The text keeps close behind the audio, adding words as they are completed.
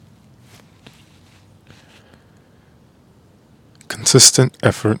Consistent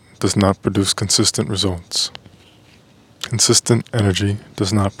effort does not produce consistent results. Consistent energy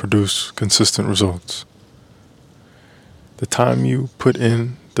does not produce consistent results. The time you put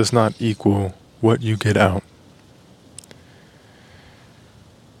in does not equal what you get out.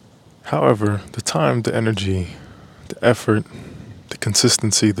 However, the time, the energy, the effort, the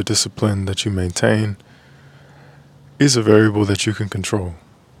consistency, the discipline that you maintain is a variable that you can control.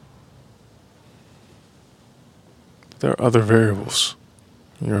 There are other variables,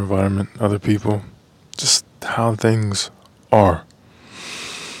 your environment, other people, just how things are.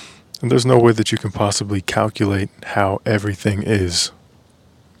 And there's no way that you can possibly calculate how everything is.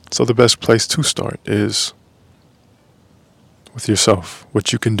 So the best place to start is with yourself,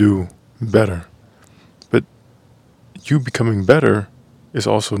 what you can do better. But you becoming better is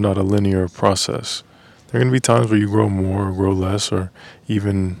also not a linear process. There are going to be times where you grow more or grow less, or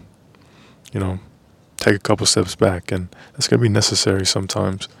even, take a couple steps back, and that's going to be necessary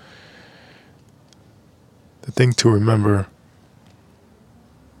sometimes. The thing to remember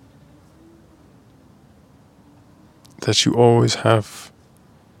that you always have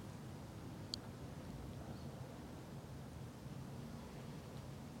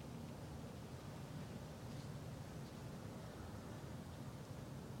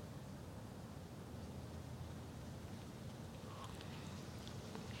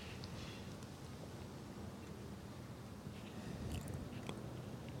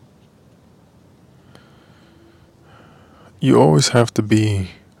to be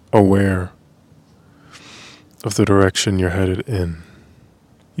aware of the direction you're headed in.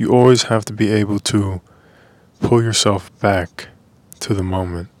 You always have to be able to pull yourself back to the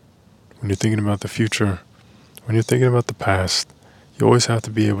moment. When you're thinking about the future, when you're thinking about the past, you always have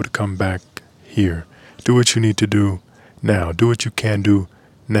to be able to come back here. Do what you need to do now. Do what you can do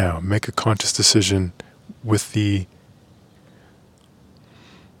now. Make a conscious decision with the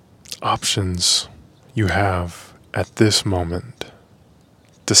options you have at this moment.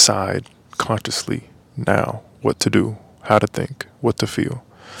 Decide consciously now what to do, how to think, what to feel.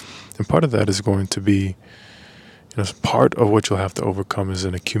 And part of that is going to be, part of what you'll have to overcome is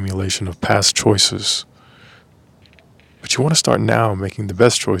an accumulation of past choices. But you want to start now making the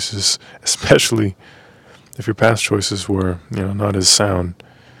best choices, especially if your past choices were, not as sound.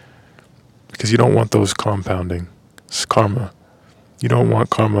 Because you don't want those compounding. It's karma. You don't want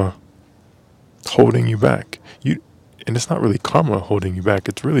karma holding you back. And it's not really karma holding you back.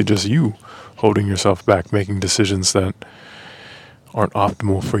 It's really just you holding yourself back, making decisions that aren't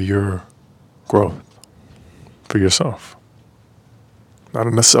optimal for your growth, for yourself. Not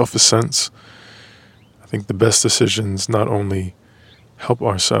in a selfish sense. I think the best decisions not only help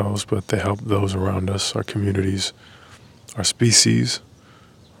ourselves, but they help those around us, our communities, our species,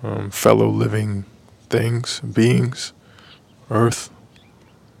 fellow living things, beings, Earth.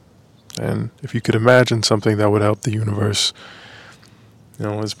 And if you could imagine something that would help the universe,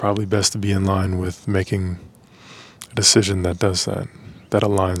 it's probably best to be in line with making a decision that does that, that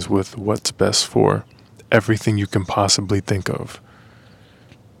aligns with what's best for everything you can possibly think of.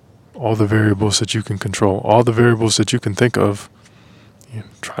 All the variables that you can control, all the variables that you can think of,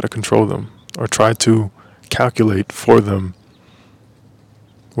 try to control them or try to calculate for them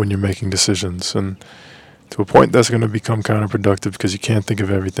when you're making decisions. And to a point, that's going to become counterproductive because you can't think of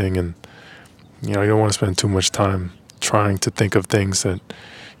everything, and you don't want to spend too much time trying to think of things that,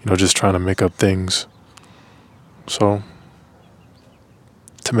 just trying to make up things. So,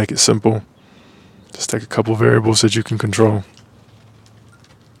 to make it simple, just take a couple variables that you can control.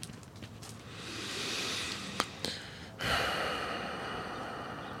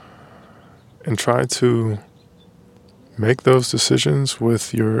 And try to make those decisions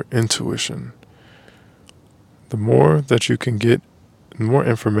with your intuition. The more that you can get, the more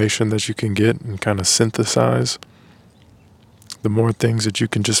information that you can get and kind of synthesize, the more things that you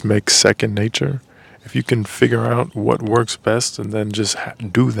can just make second nature. If you can figure out what works best and then just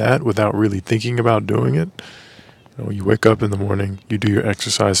do that without really thinking about doing it. You wake up in the morning, you do your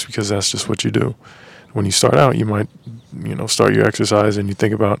exercise because that's just what you do. When you start out, you might, start your exercise and you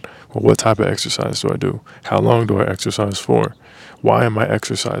think about, well, what type of exercise do I do? How long do I exercise for? Why am I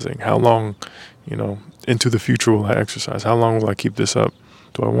exercising? How long, into the future will I exercise? How long will I keep this up?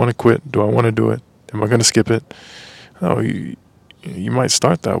 Do I want to quit? Do I want to do it? Am I going to skip it? No, you might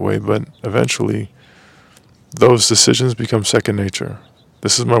start that way, but eventually those decisions become second nature.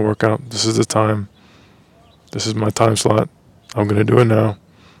 This is my workout. This is the time. This is my time slot. I'm going to do it now.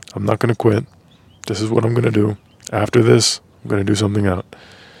 I'm not going to quit. This is what I'm going to do. After this, I'm going to do something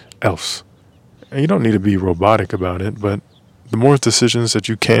else. And you don't need to be robotic about it, but the more decisions that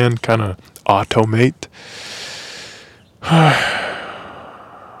you can kind of automate,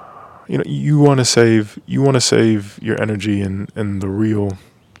 you want to save your energy and the real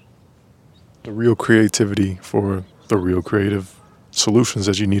creativity for the real creative solutions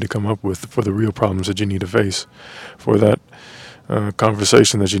that you need to come up with, for the real problems that you need to face, for that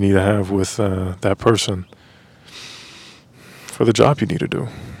conversation that you need to have with that person, for the job you need to do.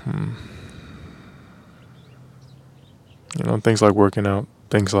 Hmm. Things like working out,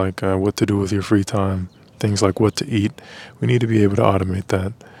 things like what to do with your free time, things like what to eat. We need to be able to automate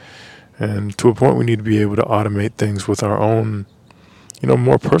that. And to a point, we need to be able to automate things with our own,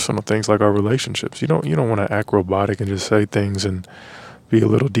 more personal things like our relationships. You don't want to act robotic and just say things and be a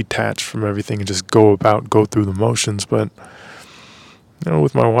little detached from everything and just go through the motions. But,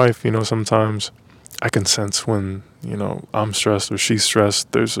 with my wife, sometimes I can sense when, I'm stressed or she's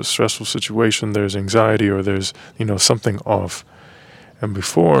stressed, there's a stressful situation, there's anxiety, or there's, something off. And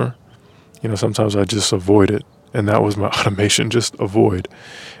before, sometimes I just avoid it. And that was my automation, just avoid.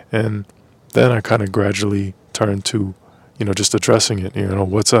 And then I kind of gradually turned to, just addressing it,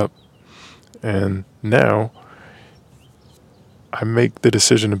 what's up? And now I make the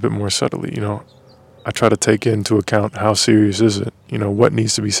decision a bit more subtly. I try to take into account how serious is it? What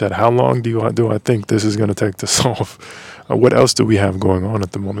needs to be said? How long do I think this is going to take to solve? What else do we have going on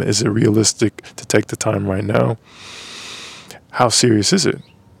at the moment? Is it realistic to take the time right now? How serious is it?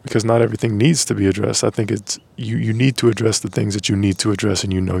 Because not everything needs to be addressed. I think it's you need to address the things that you need to address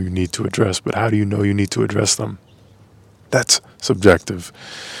and you need to address. But how do you know you need to address them? That's subjective.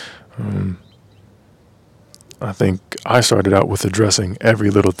 I think I started out with addressing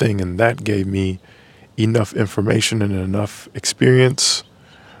every little thing, and that gave me enough information and enough experience,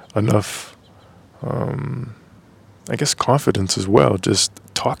 enough, I guess, confidence as well, just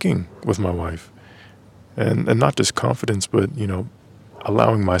talking with my wife. And not just confidence, but,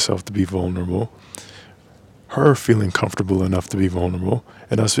 allowing myself to be vulnerable, her feeling comfortable enough to be vulnerable,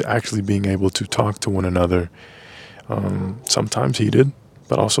 and us actually being able to talk to one another, sometimes heated,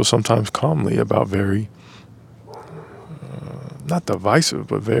 but also sometimes calmly about very, not divisive,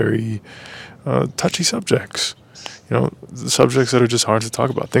 but very touchy subjects. The subjects that are just hard to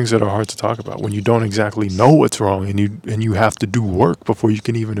talk about, things that are hard to talk about when you don't exactly know what's wrong and you have to do work before you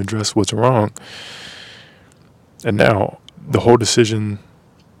can even address what's wrong. And now the whole decision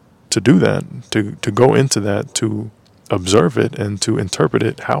to do that, to go into that, to observe it and to interpret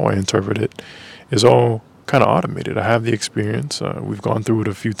it, how I interpret it, is all kind of automated. I have the experience. We've gone through it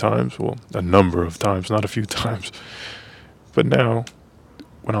a few times, well, a number of times, not a few times. But now,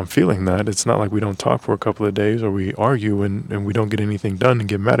 when I'm feeling that, it's not like we don't talk for a couple of days or we argue and we don't get anything done and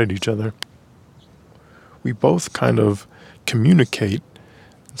get mad at each other. We both kind of communicate,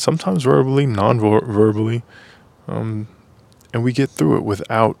 sometimes verbally, non-verbally, and we get through it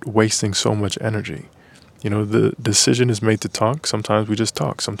without wasting so much energy. The decision is made to talk. Sometimes we just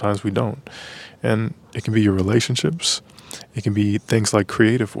talk. Sometimes we don't. And it can be your relationships. It can be things like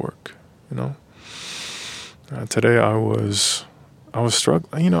creative work. Today I was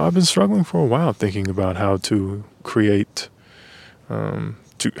struggling. I've been struggling for a while thinking about how to create, what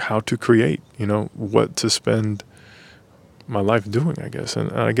to spend my life doing, I guess.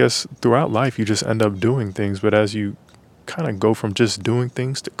 And I guess throughout life, you just end up doing things. But as you kind of go from just doing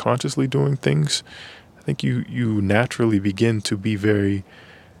things to consciously doing things, I think you naturally begin to be very,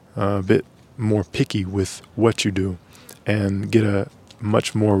 bit more picky with what you do and get a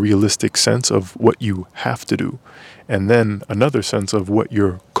much more realistic sense of what you have to do, and then another sense of what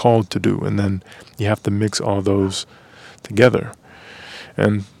you're called to do, and then you have to mix all those together.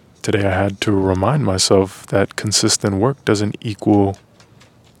 And today I had to remind myself that consistent work doesn't equal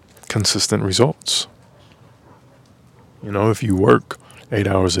consistent results. If you work 8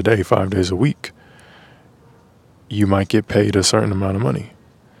 hours a day, 5 days a week, you might get paid a certain amount of money.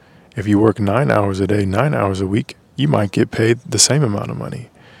 If you work 9 hours a day, 9 hours a week, you might get paid the same amount of money.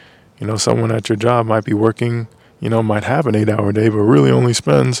 Someone at your job might be working, might have an 8-hour day, but really only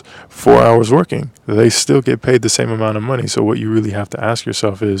spends 4 hours working. They still get paid the same amount of money. So what you really have to ask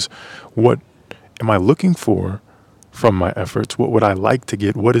yourself is, what am I looking for from my efforts? What would I like to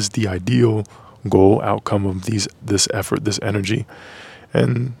get? What is the ideal goal, outcome of this effort, this energy?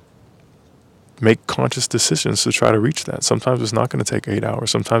 And make conscious decisions to try to reach that. Sometimes it's not going to take 8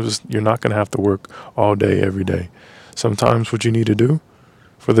 hours. Sometimes you're not going to have to work all day, every day. Sometimes what you need to do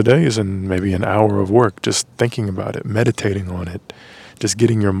for the day is in maybe an hour of work, just thinking about it, meditating on it, just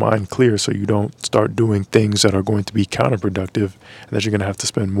getting your mind clear so you don't start doing things that are going to be counterproductive and that you're going to have to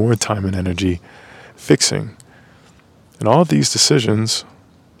spend more time and energy fixing. And all of these decisions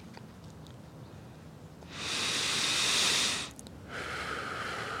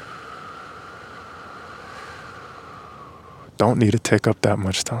don't need to take up that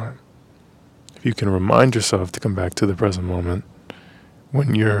much time. if you can remind yourself to come back to the present moment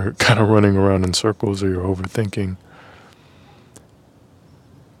when you're kind of running around in circles or you're overthinking,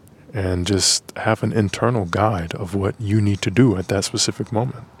 and just have an internal guide of what you need to do at that specific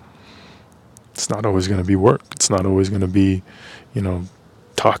moment. It's not always going to be work. It's not always going to be,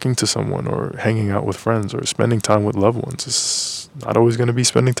 talking to someone or hanging out with friends or spending time with loved ones. It's not always going to be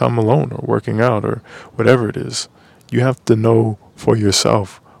spending time alone or working out or whatever it is. You have to know for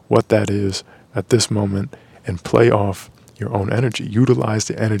yourself what that is at this moment and play off your own energy. Utilize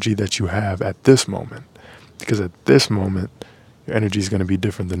the energy that you have at this moment, because at this moment, your energy is going to be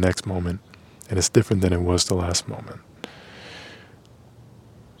different the next moment, and it's different than it was the last moment.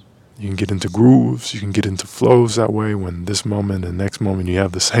 You can get into grooves, you can get into flows that way when this moment and next moment you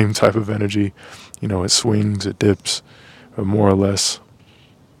have the same type of energy. It swings, it dips, or more or less.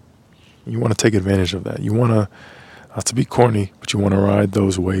 You want to take advantage of that. You want to, not to be corny, but you want to ride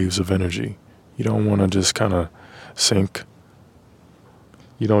those waves of energy. You don't want to just kind of sink.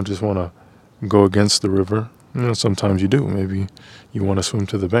 You don't just want to go against the river. Sometimes you do. Maybe you want to swim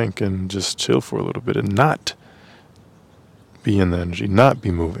to the bank and just chill for a little bit and not be in the energy, not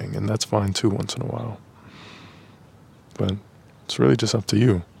be moving. And that's fine too once in a while. But it's really just up to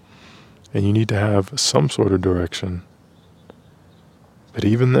you. And you need to have some sort of direction. But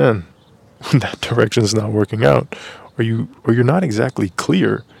even then, when that direction is not working out, or you're not exactly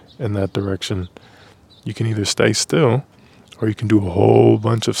clear in that direction, you can either stay still or you can do a whole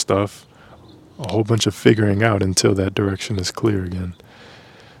bunch of stuff, a whole bunch of figuring out until that direction is clear again.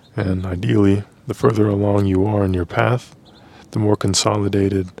 And ideally, the further along you are in your path, the more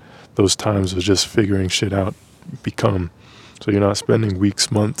consolidated those times of just figuring shit out become. So you're not spending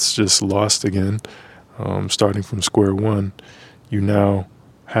weeks, months just lost again, starting from square one. You now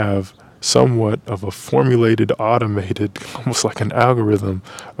have somewhat of a formulated, automated, almost like an algorithm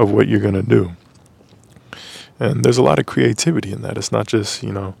of what you're going to do. And there's a lot of creativity in that. It's not just,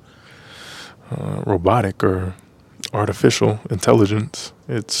 robotic or artificial intelligence.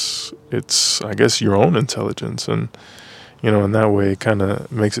 It's I guess your own intelligence. And, in that way, it kind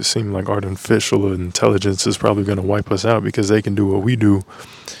of makes it seem like artificial intelligence is probably going to wipe us out because they can do what we do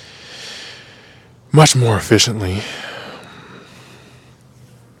much more efficiently.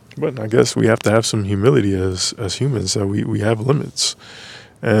 But I guess we have to have some humility as humans, that we have limits.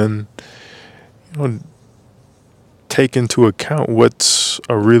 And, take into account what's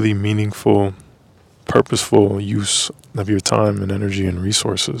a really meaningful, purposeful use of your time and energy and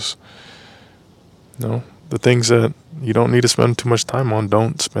resources. The things that you don't need to spend too much time on,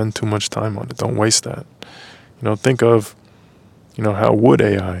 don't spend too much time on it. Don't waste that. Think of, how would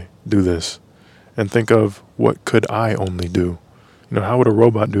AI do this? And think of, what could I only do? How would a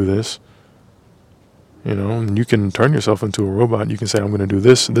robot do this? And you can turn yourself into a robot. You can say, I'm going to do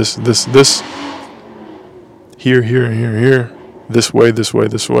this, here, here, this way, this way,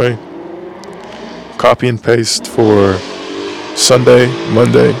 this way. Copy and paste for Sunday,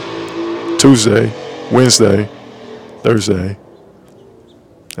 Monday, Tuesday, Wednesday, Thursday,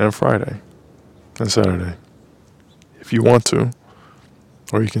 and Friday, and Saturday. If you want to.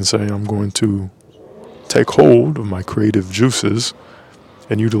 Or you can say, I'm going to take hold of my creative juices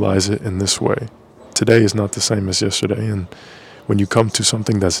and utilize it in this way. Today is not the same as yesterday. And when you come to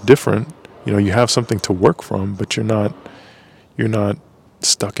something that's different, you have something to work from, but you're not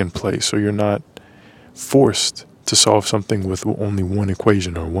stuck in place, or you're not forced to solve something with only one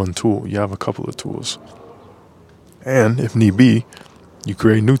equation or one tool. You have a couple of tools. And if need be, you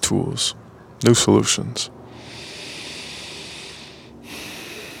create new tools, new solutions.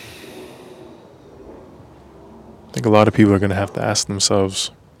 I think a lot of people are going to have to ask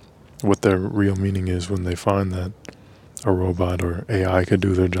themselves what their real meaning is when they find that a robot or AI could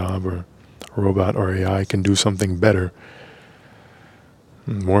do their job, or a robot or AI can do something better,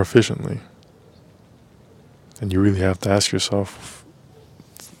 more efficiently. And you really have to ask yourself,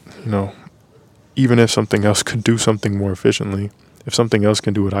 even if something else could do something more efficiently, if something else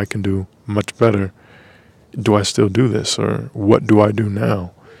can do what I can do much better, do I still do this, or what do I do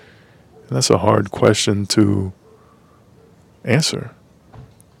now? And that's a hard question to answer.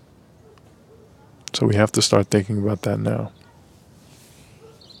 So we have to start thinking about that now.